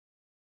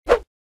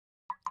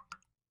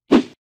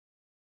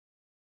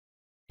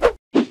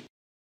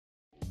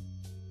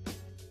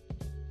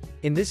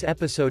In this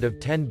episode of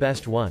 10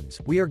 Best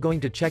Ones, we are going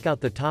to check out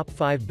the top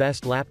 5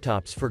 best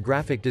laptops for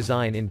graphic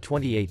design in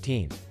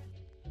 2018.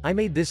 I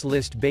made this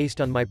list based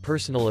on my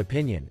personal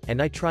opinion,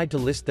 and I tried to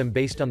list them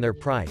based on their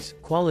price,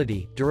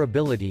 quality,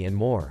 durability and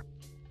more.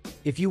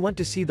 If you want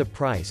to see the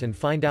price and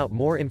find out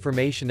more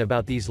information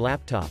about these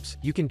laptops,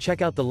 you can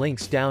check out the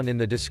links down in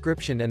the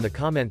description and the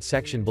comment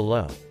section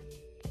below.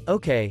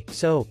 Okay,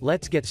 so,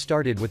 let's get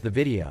started with the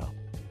video.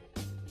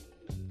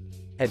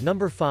 At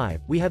number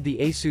 5, we have the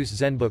Asus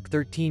ZenBook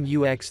 13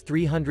 UX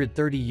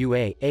 330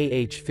 UA,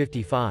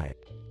 AH55.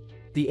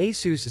 The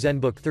Asus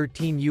ZenBook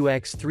 13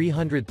 UX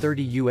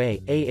 330 UA,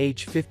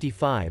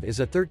 AH55 is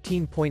a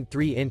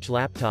 13.3-inch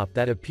laptop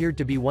that appeared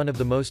to be one of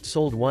the most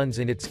sold ones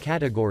in its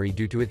category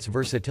due to its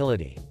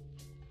versatility.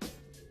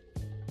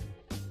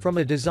 From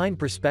a design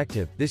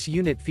perspective, this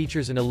unit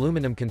features an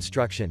aluminum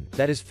construction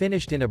that is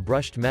finished in a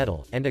brushed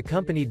metal, and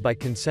accompanied by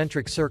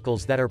concentric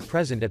circles that are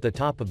present at the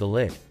top of the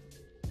lid.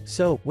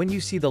 So, when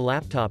you see the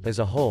laptop as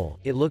a whole,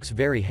 it looks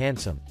very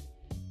handsome.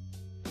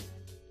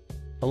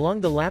 Along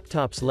the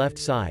laptop's left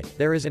side,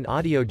 there is an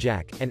audio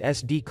jack, an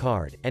SD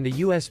card, and a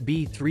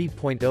USB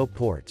 3.0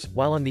 ports,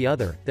 while on the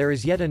other, there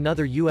is yet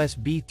another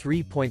USB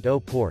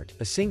 3.0 port,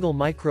 a single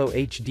micro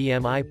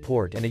HDMI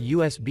port and a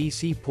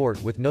USB-C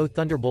port with no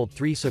Thunderbolt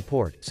 3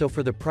 support, so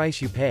for the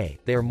price you pay,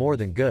 they are more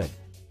than good.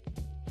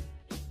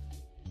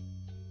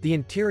 The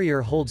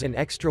interior holds an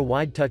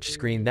extra-wide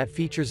touchscreen that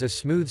features a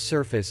smooth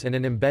surface and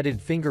an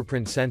embedded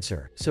fingerprint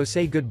sensor, so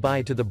say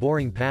goodbye to the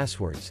boring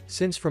passwords,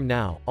 since from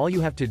now, all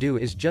you have to do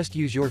is just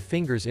use your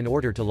fingers in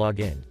order to log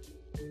in.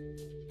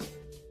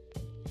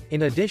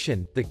 In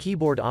addition, the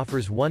keyboard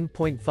offers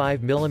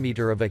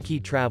 1.5mm of a key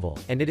travel,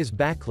 and it is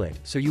backlit,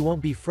 so you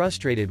won't be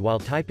frustrated while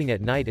typing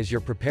at night as you're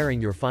preparing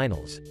your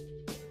finals.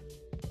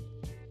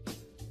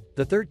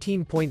 The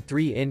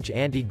 13.3-inch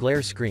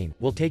anti-glare screen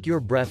will take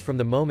your breath from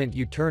the moment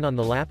you turn on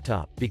the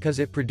laptop, because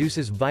it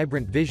produces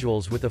vibrant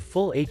visuals with a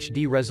full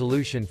HD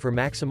resolution for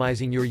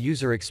maximizing your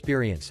user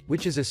experience,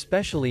 which is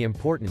especially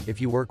important if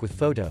you work with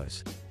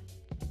photos.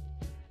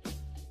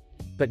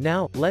 But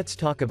now, let's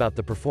talk about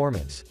the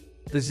performance.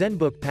 The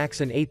ZenBook packs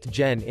an 8th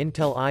Gen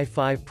Intel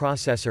i5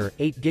 processor,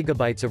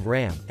 8GB of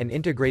RAM, and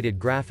integrated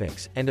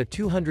graphics, and a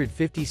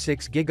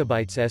 256GB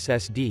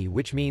SSD,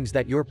 which means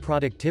that your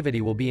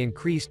productivity will be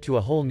increased to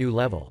a whole new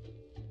level.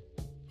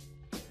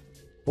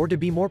 Or to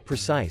be more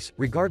precise,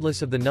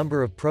 regardless of the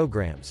number of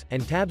programs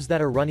and tabs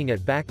that are running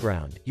at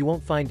background, you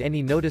won't find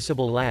any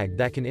noticeable lag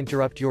that can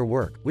interrupt your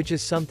work, which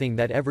is something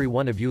that every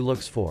one of you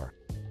looks for.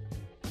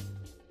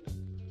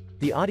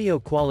 The audio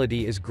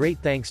quality is great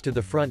thanks to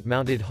the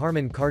front-mounted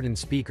Harman Kardon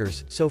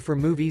speakers, so for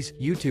movies,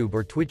 YouTube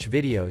or Twitch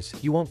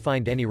videos, you won't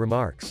find any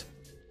remarks.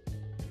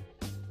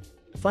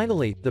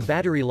 Finally, the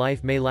battery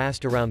life may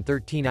last around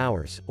 13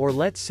 hours, or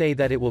let's say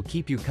that it will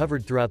keep you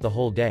covered throughout the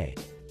whole day.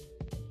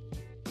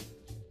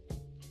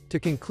 To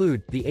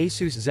conclude, the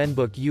Asus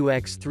ZenBook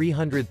UX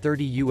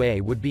 330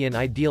 UA would be an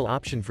ideal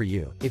option for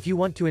you, if you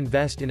want to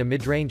invest in a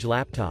mid-range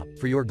laptop,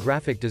 for your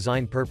graphic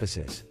design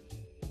purposes.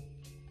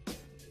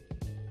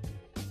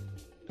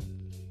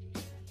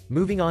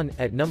 Moving on,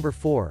 at number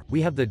 4,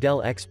 we have the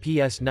Dell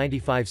XPS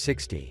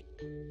 9560.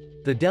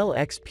 The Dell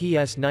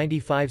XPS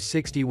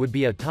 9560 would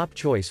be a top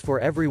choice for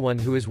everyone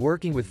who is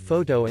working with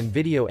photo and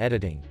video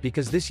editing,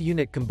 because this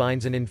unit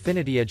combines an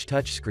Infinity Edge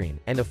touchscreen,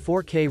 and a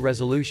 4K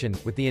resolution,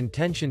 with the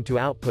intention to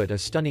output a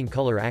stunning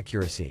color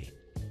accuracy.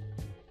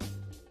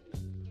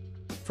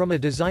 From a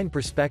design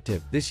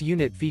perspective, this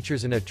unit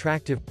features an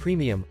attractive,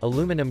 premium,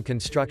 aluminum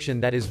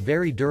construction that is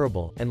very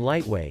durable and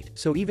lightweight,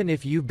 so even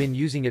if you've been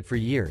using it for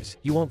years,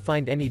 you won't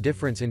find any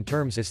difference in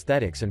terms of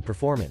aesthetics and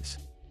performance.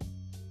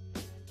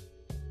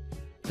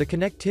 The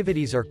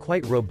connectivities are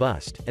quite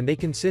robust, and they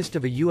consist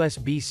of a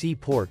USB-C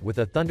port with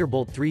a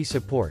Thunderbolt 3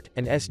 support,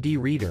 an SD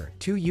reader,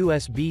 2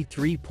 USB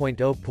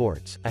 3.0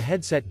 ports, a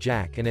headset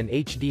jack and an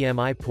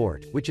HDMI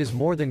port, which is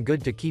more than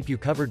good to keep you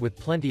covered with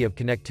plenty of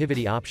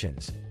connectivity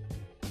options.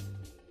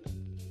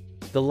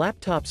 The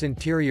laptop's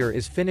interior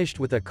is finished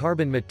with a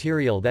carbon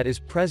material that is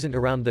present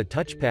around the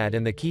touchpad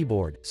and the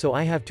keyboard, so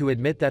I have to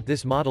admit that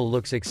this model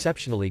looks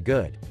exceptionally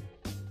good.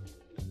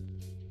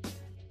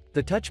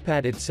 The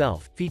touchpad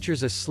itself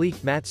features a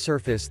sleek matte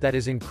surface that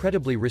is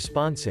incredibly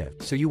responsive,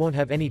 so you won't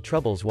have any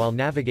troubles while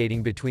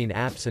navigating between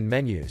apps and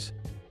menus.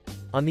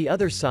 On the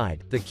other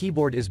side, the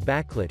keyboard is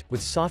backlit,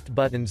 with soft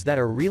buttons that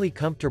are really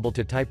comfortable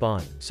to type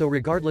on, so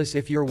regardless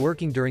if you're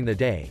working during the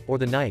day or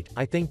the night,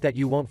 I think that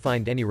you won't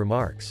find any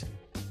remarks.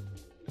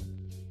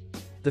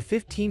 The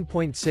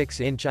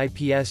 15.6-inch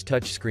IPS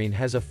touchscreen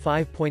has a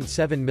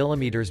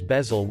 5.7mm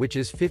bezel, which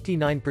is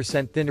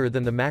 59% thinner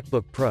than the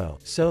MacBook Pro,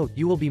 so,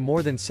 you will be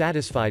more than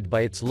satisfied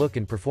by its look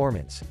and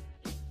performance.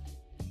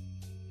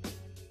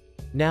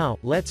 Now,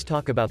 let's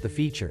talk about the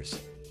features.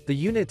 The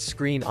unit's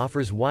screen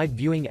offers wide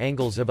viewing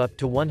angles of up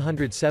to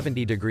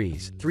 170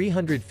 degrees,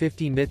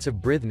 350 nits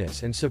of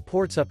brightness and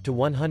supports up to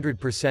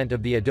 100%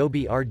 of the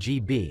Adobe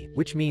RGB,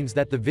 which means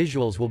that the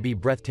visuals will be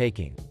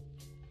breathtaking.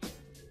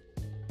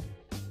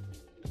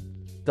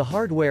 The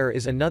hardware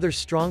is another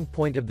strong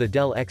point of the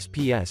Dell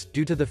XPS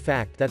due to the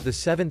fact that the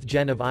 7th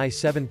gen of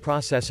i7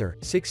 processor,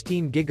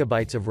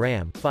 16GB of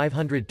RAM,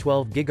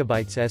 512GB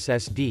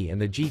SSD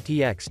and the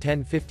GTX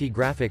 1050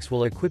 graphics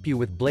will equip you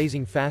with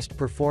blazing fast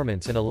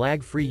performance and a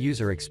lag-free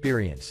user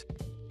experience.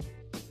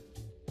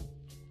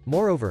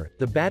 Moreover,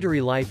 the battery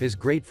life is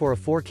great for a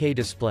 4K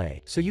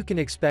display, so you can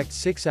expect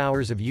 6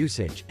 hours of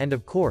usage, and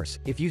of course,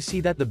 if you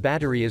see that the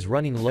battery is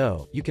running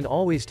low, you can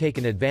always take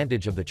an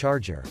advantage of the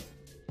charger.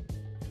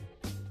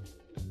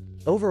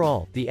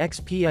 Overall, the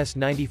XPS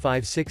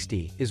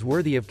 9560 is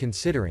worthy of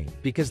considering,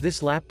 because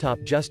this laptop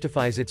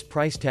justifies its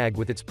price tag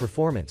with its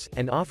performance,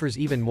 and offers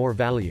even more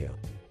value.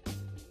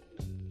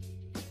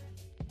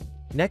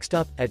 Next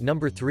up, at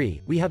number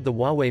 3, we have the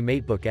Huawei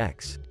MateBook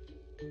X.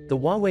 The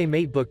Huawei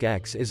MateBook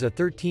X is a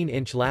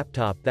 13-inch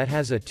laptop that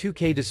has a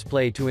 2K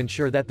display to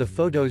ensure that the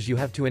photos you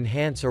have to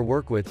enhance or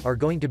work with are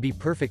going to be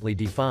perfectly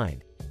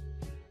defined.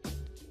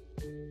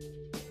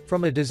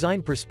 From a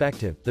design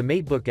perspective, the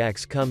MateBook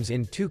X comes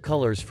in 2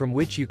 colors from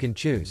which you can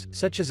choose,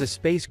 such as a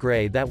space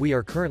gray that we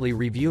are currently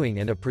reviewing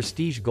and a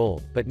prestige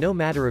gold, but no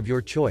matter of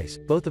your choice,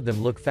 both of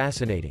them look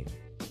fascinating.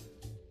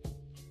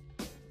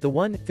 The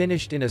one,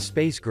 finished in a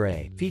space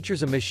gray,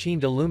 features a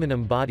machined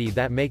aluminum body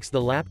that makes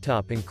the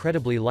laptop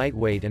incredibly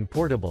lightweight and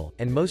portable,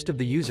 and most of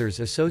the users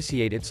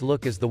associate its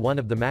look as the one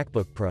of the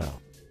MacBook Pro.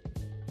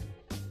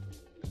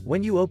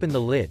 When you open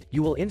the lid,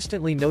 you will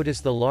instantly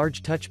notice the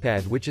large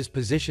touchpad which is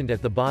positioned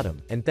at the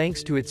bottom, and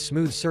thanks to its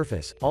smooth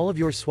surface, all of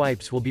your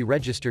swipes will be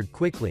registered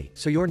quickly,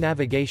 so your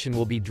navigation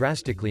will be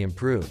drastically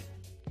improved.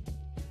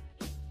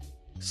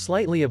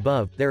 Slightly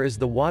above, there is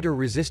the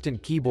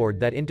water-resistant keyboard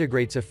that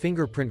integrates a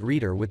fingerprint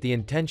reader with the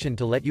intention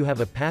to let you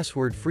have a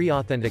password-free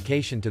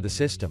authentication to the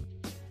system.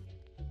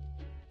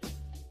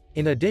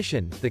 In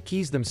addition, the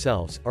keys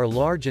themselves are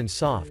large and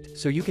soft,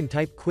 so you can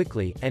type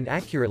quickly and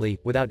accurately,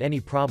 without any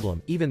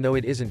problem, even though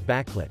it isn't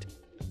backlit.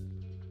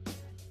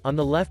 On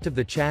the left of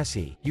the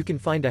chassis, you can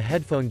find a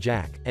headphone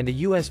jack, and a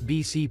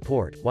USB-C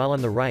port, while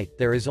on the right,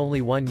 there is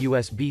only one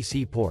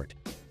USB-C port.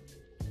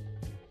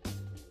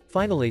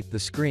 Finally, the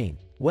screen.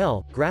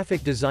 Well,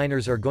 graphic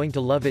designers are going to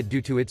love it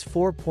due to its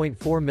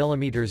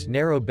 4.4mm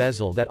narrow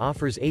bezel that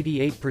offers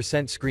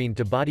 88%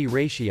 screen-to-body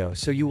ratio,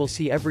 so you will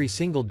see every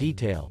single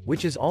detail,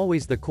 which is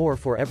always the core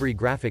for every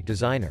graphic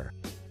designer.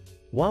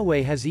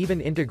 Huawei has even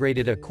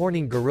integrated a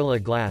Corning Gorilla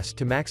Glass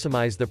to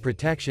maximize the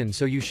protection,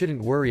 so you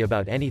shouldn't worry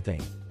about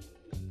anything.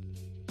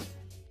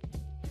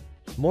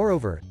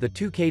 Moreover, the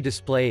 2K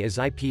display is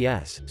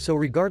IPS, so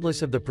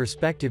regardless of the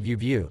perspective you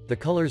view, the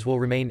colors will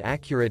remain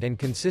accurate and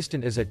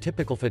consistent as a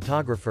typical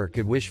photographer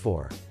could wish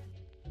for.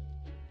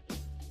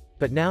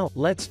 But now,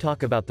 let's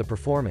talk about the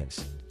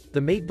performance. The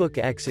MateBook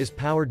X is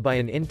powered by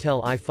an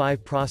Intel i5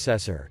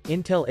 processor,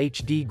 Intel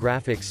HD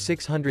graphics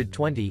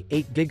 620,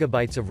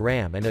 8GB of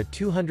RAM and a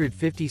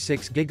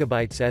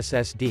 256GB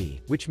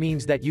SSD, which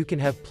means that you can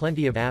have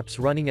plenty of apps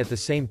running at the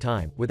same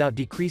time, without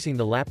decreasing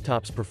the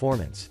laptop's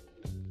performance.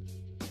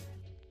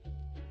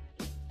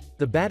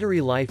 The battery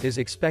life is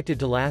expected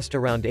to last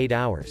around 8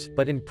 hours,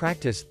 but in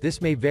practice,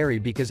 this may vary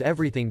because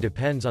everything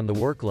depends on the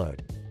workload.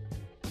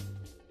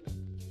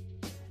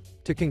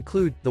 To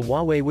conclude, the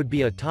Huawei would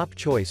be a top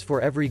choice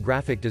for every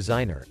graphic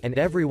designer, and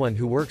everyone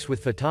who works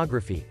with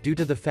photography, due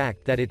to the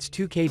fact that its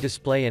 2K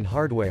display and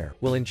hardware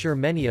will ensure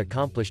many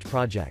accomplished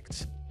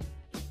projects.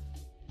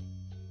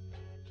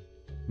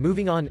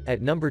 Moving on,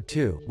 at number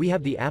 2, we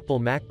have the Apple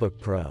MacBook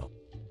Pro.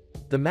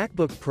 The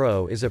MacBook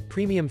Pro is a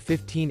premium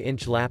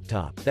 15-inch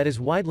laptop that is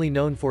widely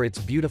known for its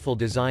beautiful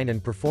design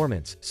and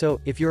performance,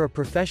 so, if you're a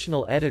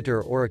professional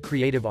editor or a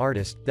creative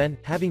artist, then,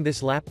 having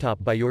this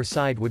laptop by your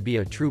side would be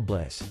a true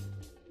bliss.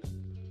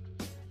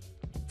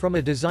 From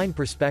a design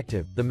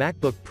perspective, the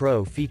MacBook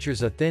Pro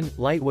features a thin,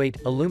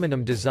 lightweight,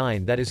 aluminum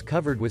design that is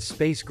covered with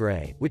space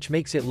gray, which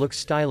makes it look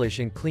stylish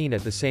and clean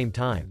at the same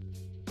time.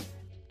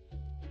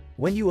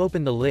 When you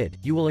open the lid,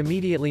 you will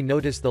immediately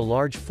notice the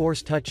large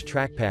Force Touch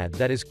trackpad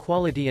that is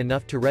quality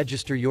enough to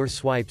register your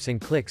swipes and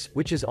clicks,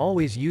 which is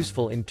always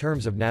useful in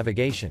terms of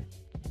navigation.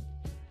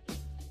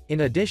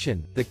 In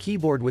addition, the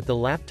keyboard with the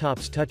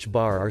laptop's touch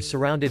bar are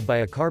surrounded by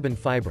a carbon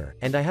fiber,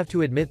 and I have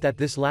to admit that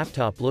this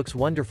laptop looks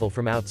wonderful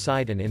from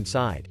outside and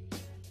inside.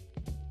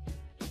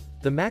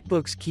 The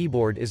MacBook's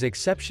keyboard is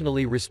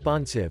exceptionally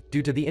responsive,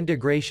 due to the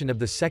integration of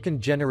the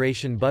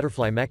second-generation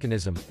butterfly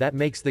mechanism, that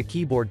makes the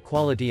keyboard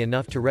quality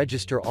enough to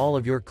register all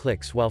of your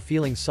clicks while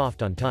feeling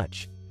soft on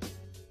touch.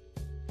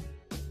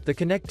 The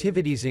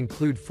connectivities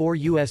include 4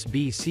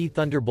 USB-C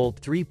Thunderbolt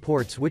 3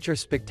 ports which are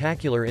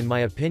spectacular in my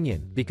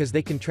opinion, because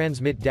they can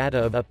transmit data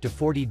of up to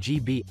 40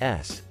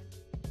 GB/s.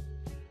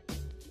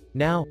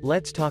 Now,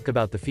 let's talk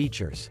about the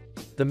features.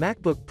 The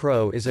MacBook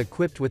Pro is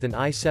equipped with an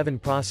i7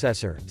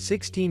 processor,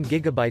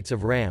 16GB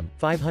of RAM,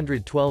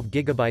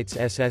 512GB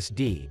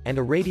SSD, and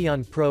a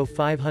Radeon Pro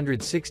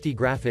 560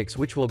 graphics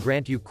which will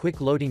grant you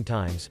quick loading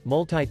times,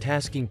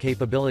 multitasking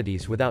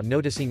capabilities without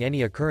noticing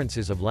any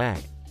occurrences of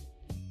lag.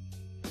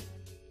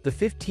 The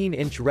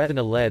 15-inch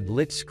Retina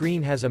LED-lit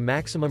screen has a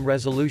maximum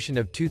resolution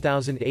of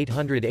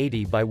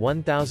 2880 by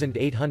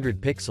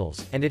 1800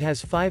 pixels, and it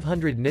has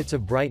 500 nits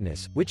of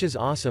brightness, which is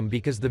awesome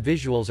because the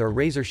visuals are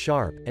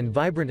razor-sharp, and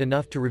vibrant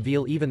enough to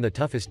reveal even the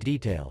toughest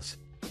details.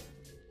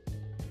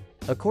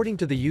 According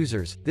to the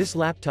users, this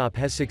laptop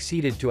has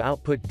succeeded to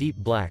output deep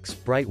blacks,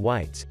 bright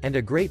whites, and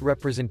a great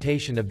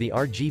representation of the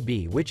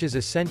RGB, which is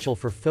essential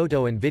for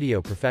photo and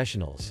video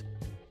professionals.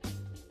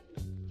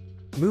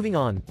 Moving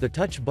on, the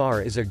touch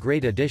bar is a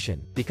great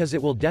addition, because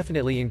it will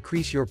definitely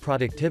increase your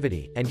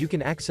productivity, and you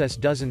can access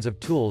dozens of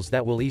tools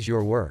that will ease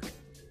your work.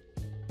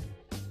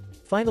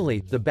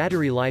 Finally, the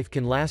battery life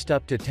can last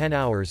up to 10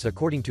 hours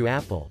according to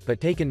Apple, but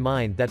take in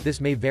mind that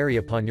this may vary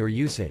upon your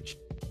usage.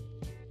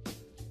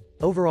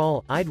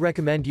 Overall, I'd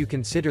recommend you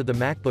consider the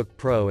MacBook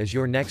Pro as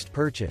your next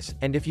purchase,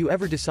 and if you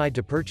ever decide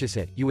to purchase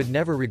it, you would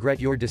never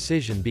regret your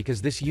decision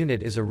because this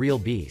unit is a real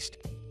beast.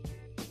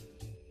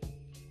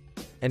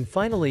 And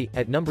finally,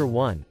 at number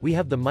 1, we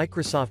have the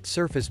Microsoft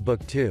Surface Book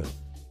 2.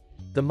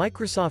 The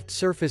Microsoft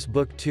Surface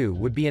Book 2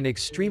 would be an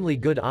extremely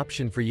good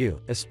option for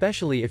you,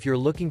 especially if you're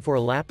looking for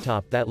a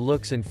laptop that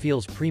looks and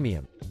feels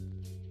premium.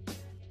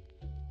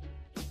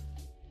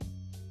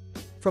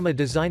 From a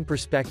design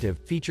perspective,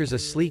 features a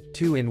sleek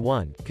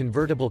 2-in-1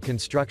 convertible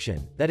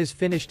construction that is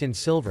finished in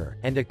silver,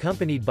 and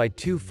accompanied by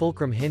 2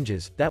 fulcrum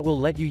hinges that will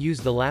let you use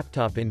the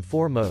laptop in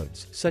 4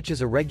 modes, such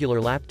as a regular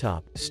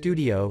laptop,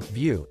 studio,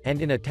 view,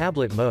 and in a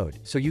tablet mode,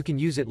 so you can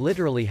use it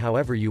literally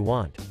however you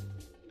want.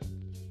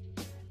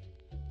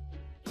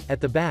 At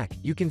the back,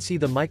 you can see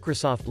the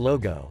Microsoft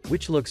logo,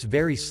 which looks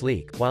very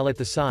sleek, while at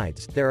the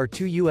sides, there are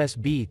 2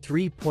 USB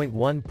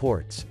 3.1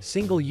 ports,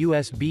 single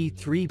USB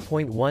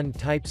 3.1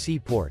 Type-C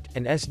port,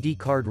 an SD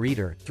card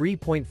reader,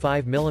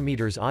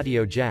 3.5mm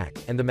audio jack,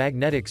 and the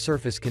magnetic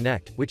Surface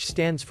Connect, which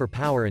stands for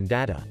power and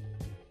data.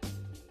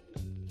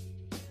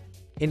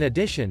 In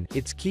addition,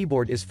 its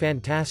keyboard is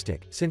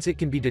fantastic, since it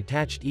can be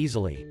detached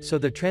easily, so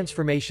the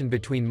transformation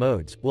between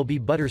modes will be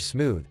butter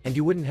smooth, and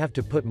you wouldn't have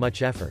to put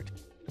much effort.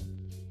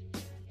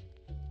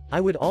 I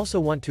would also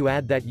want to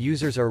add that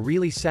users are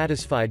really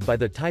satisfied by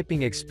the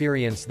typing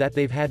experience that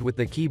they've had with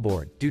the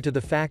keyboard, due to the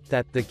fact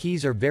that the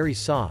keys are very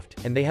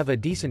soft, and they have a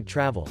decent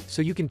travel,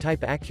 so you can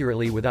type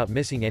accurately without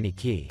missing any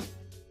key.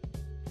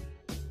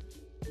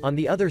 On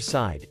the other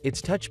side,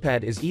 its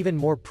touchpad is even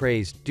more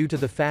praised, due to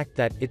the fact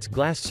that its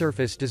glass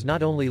surface does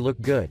not only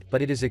look good,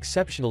 but it is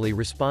exceptionally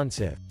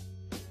responsive.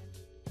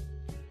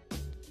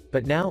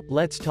 But now,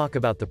 let's talk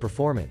about the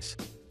performance.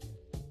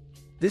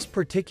 This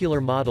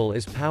particular model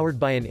is powered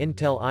by an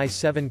Intel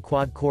i7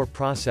 quad-core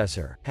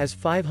processor, has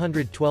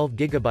 512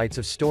 GB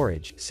of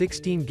storage,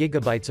 16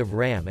 GB of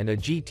RAM and a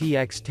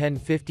GTX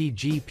 1050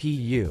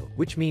 GPU,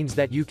 which means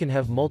that you can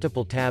have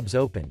multiple tabs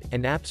opened,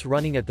 and apps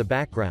running at the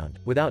background,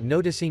 without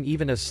noticing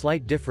even a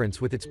slight difference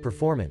with its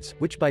performance,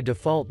 which by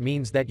default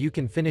means that you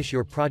can finish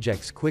your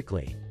projects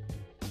quickly.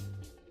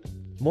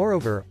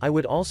 Moreover, I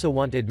would also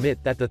want to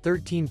admit that the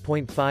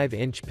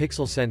 13.5-inch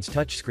PixelSense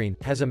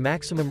touchscreen has a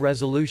maximum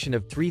resolution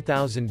of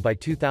 3000 by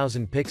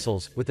 2000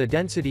 pixels, with a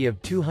density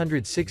of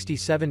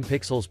 267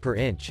 pixels per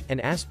inch, an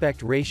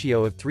aspect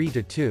ratio of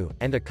 3:2,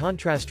 and a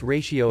contrast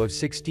ratio of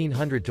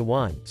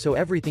 1600:1, so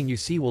everything you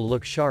see will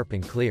look sharp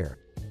and clear.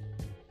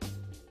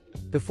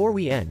 Before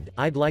we end,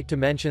 I'd like to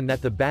mention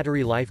that the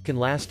battery life can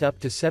last up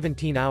to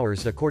 17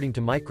 hours according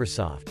to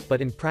Microsoft,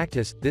 but in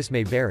practice, this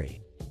may vary.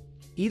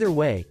 Either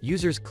way,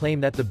 users claim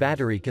that the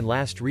battery can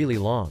last really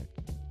long.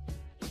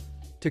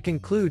 To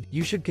conclude,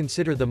 you should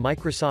consider the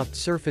Microsoft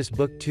Surface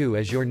Book 2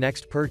 as your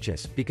next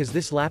purchase, because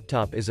this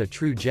laptop is a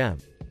true gem.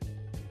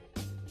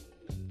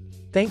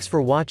 Thanks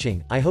for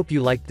watching, I hope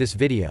you liked this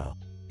video.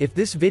 If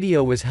this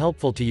video was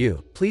helpful to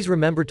you, please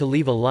remember to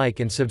leave a like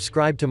and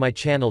subscribe to my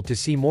channel to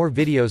see more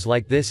videos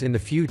like this in the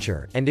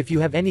future, and if you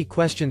have any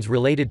questions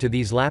related to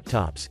these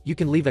laptops, you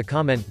can leave a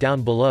comment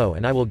down below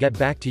and I will get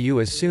back to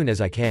you as soon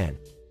as I can.